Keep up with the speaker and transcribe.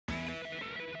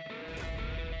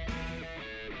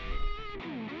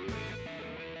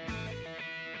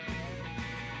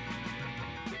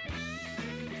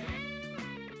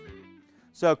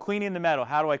So cleaning the metal,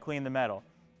 how do I clean the metal?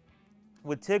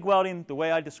 With TIG welding, the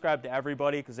way I describe to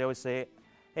everybody, because they always say,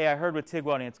 hey, I heard with TIG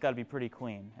welding it's got to be pretty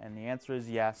clean. And the answer is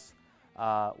yes.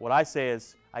 What I say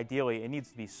is, ideally, it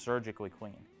needs to be surgically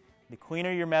clean. The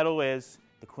cleaner your metal is,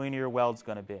 the cleaner your weld's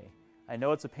going to be. I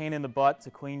know it's a pain in the butt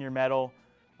to clean your metal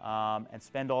and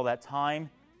spend all that time,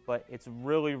 but it's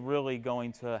really, really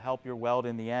going to help your weld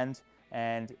in the end,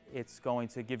 and it's going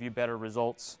to give you better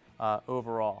results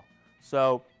overall.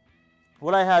 So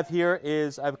what I have here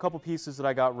is I have a couple pieces that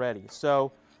I got ready.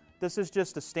 So this is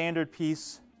just a standard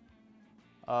piece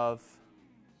of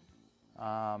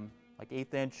like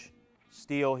 1/8 inch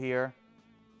steel here.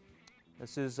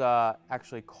 This is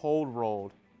actually cold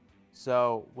rolled.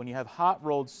 So when you have hot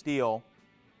rolled steel,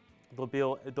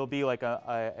 there'll be like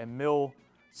a mill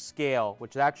scale,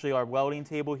 which actually our welding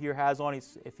table here has on.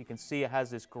 If you can see, it has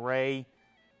this gray,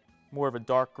 more of a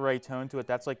dark gray tone to it.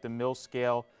 That's like the mill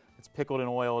scale. It's pickled and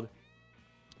oiled.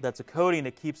 That's a coating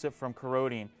that keeps it from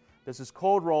corroding. This is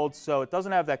cold rolled, so it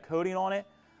doesn't have that coating on it,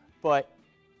 but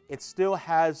it still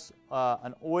has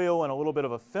an oil and a little bit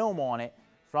of a film on it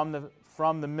from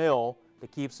the mill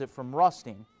that keeps it from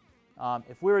rusting.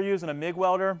 If we were using a MIG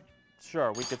welder,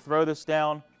 sure, we could throw this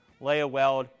down, lay a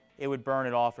weld, it would burn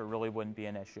it off, it really wouldn't be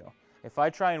an issue. If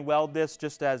I try and weld this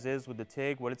just as is with the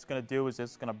TIG, what it's going to do is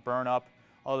it's going to burn up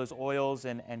all those oils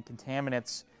and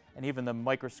contaminants and even the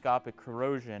microscopic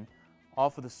corrosion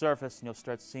off of the surface, and you'll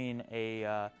start seeing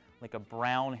like a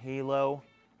brown halo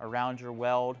around your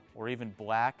weld, or even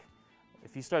black.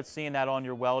 If you start seeing that on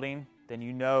your welding, then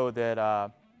you know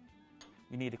that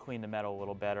you need to clean the metal a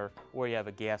little better, or you have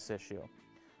a gas issue.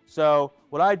 So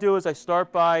what I do is I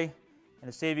start by,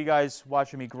 and to save you guys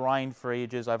watching me grind for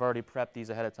ages, I've already prepped these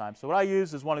ahead of time. So what I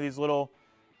use is one of these little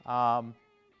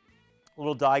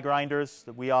die grinders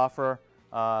that we offer.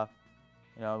 You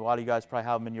know, a lot of you guys probably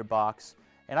have them in your box.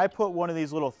 And I put one of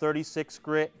these little 36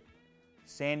 grit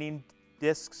sanding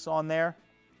discs on there,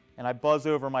 and I buzz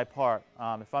over my part.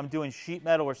 If I'm doing sheet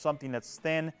metal or something that's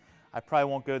thin, I probably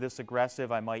won't go this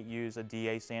aggressive. I might use a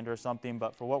DA sander or something,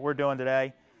 but for what we're doing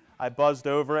today, I buzzed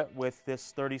over it with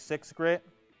this 36 grit.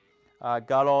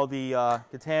 Got all the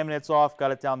contaminants off,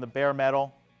 got it down to bare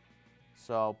metal.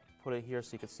 So I'll put it here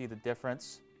so you can see the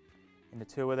difference in the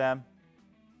two of them.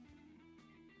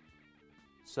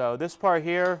 So this part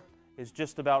here is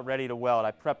just about ready to weld.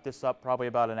 I prepped this up probably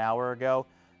about an hour ago.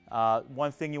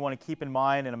 One thing you want to keep in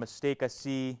mind, and a mistake I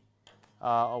see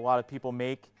a lot of people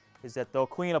make, is that they'll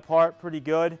clean a part pretty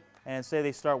good and say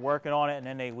they start working on it, and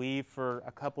then they leave for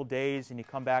a couple days, and you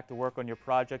come back to work on your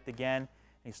project again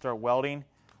and you start welding.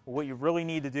 Well, what you really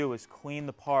need to do is clean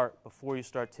the part before you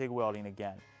start TIG welding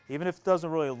again. Even if it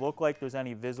doesn't really look like there's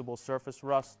any visible surface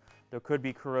rust, there could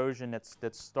be corrosion that's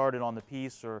started on the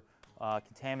piece, or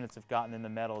contaminants have gotten in the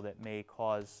metal that may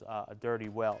cause a dirty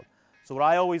weld. So what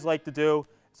I always like to do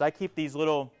is I keep these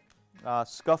little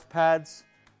scuff pads,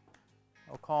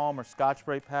 I'll call them, or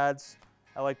Scotch-Brite pads.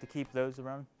 I like to keep those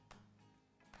around.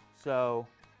 So,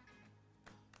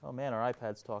 oh man, our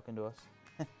iPad's talking to us.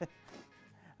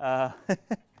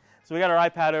 So we got our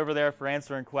iPad over there for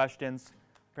answering questions.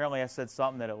 Apparently I said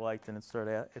something that it liked, and it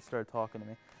started talking to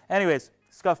me. Anyways,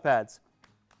 scuff pads.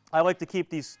 I like to keep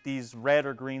these red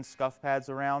or green scuff pads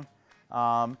around,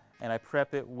 and I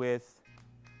prep it with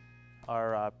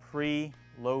our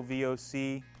pre-low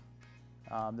VOC.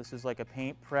 This is like a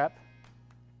paint prep,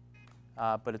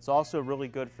 but it's also really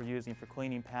good for using for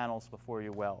cleaning panels before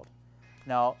you weld.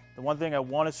 Now, the one thing I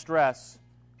want to stress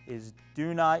is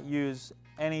do not use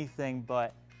anything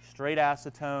but straight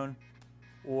acetone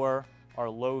or our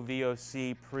low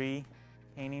VOC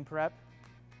pre-painting prep.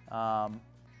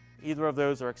 Either of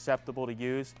those are acceptable to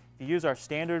use. If you use our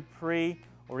standard pre,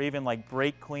 or even like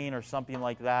brake clean or something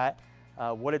like that,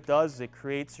 what it does is it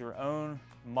creates your own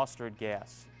mustard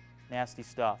gas. Nasty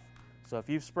stuff. So if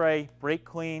you spray brake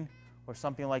clean or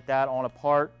something like that on a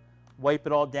part, wipe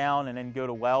it all down and then go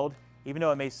to weld, even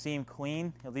though it may seem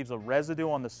clean, it leaves a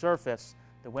residue on the surface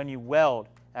that when you weld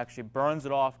actually burns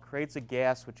it off, creates a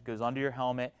gas which goes under your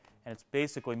helmet, and it's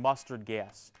basically mustard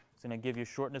gas. It's going to give you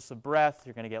shortness of breath,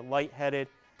 you're going to get lightheaded.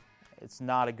 It's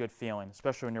not a good feeling,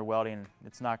 especially when you're welding.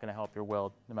 It's not going to help your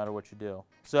weld no matter what you do.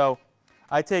 So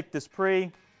I take this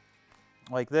pre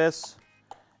like this,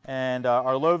 and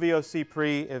our low VOC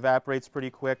pre evaporates pretty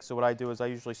quick, so what I do is I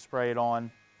usually spray it on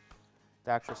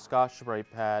the actual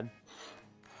Scotch-Brite pad.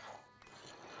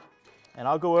 And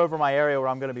I'll go over my area where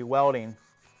I'm going to be welding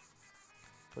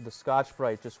with the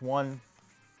Scotch-Brite just one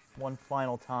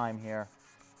final time here.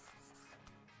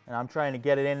 And I'm trying to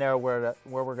get it in there where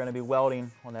we're going to be welding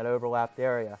on that overlapped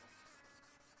area.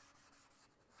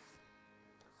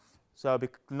 So the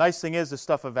nice thing is this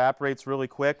stuff evaporates really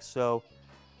quick, so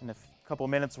in a couple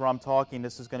minutes where I'm talking,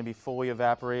 this is going to be fully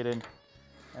evaporated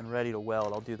and ready to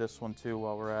weld. I'll do this one too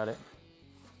while we're at it.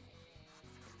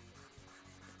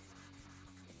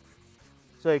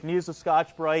 So you can use the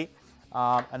Scotch-Brite.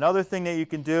 Another thing that you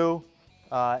can do,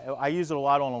 I use it a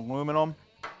lot on aluminum,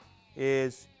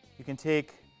 is you can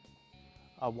take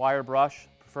a wire brush,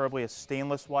 preferably a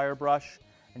stainless wire brush,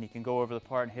 and you can go over the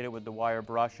part and hit it with the wire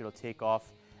brush. It'll take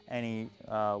off any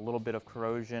little bit of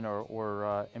corrosion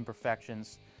or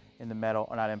imperfections in the metal,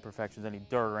 or not imperfections, any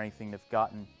dirt or anything that's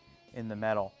gotten in the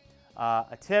metal.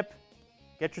 A tip,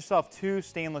 get yourself 2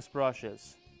 stainless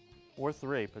brushes, or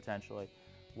 3 potentially.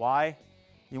 Why?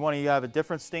 You want to have a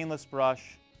different stainless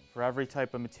brush for every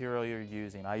type of material you're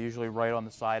using. I usually write on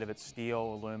the side of it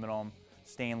steel, aluminum,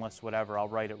 stainless, whatever. I'll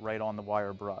write it right on the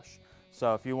wire brush.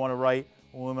 So if you want to write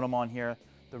aluminum on here,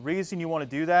 the reason you want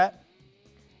to do that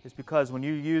is because when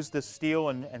you use this steel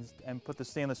and put the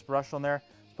stainless brush on there,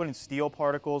 it's putting steel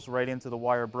particles right into the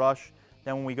wire brush.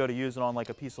 Then when we go to use it on like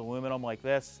a piece of aluminum like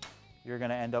this, you're going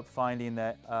to end up finding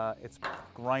that it's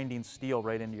grinding steel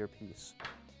right into your piece.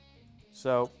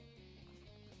 So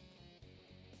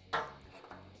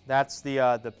that's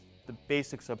the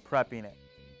basics of prepping it.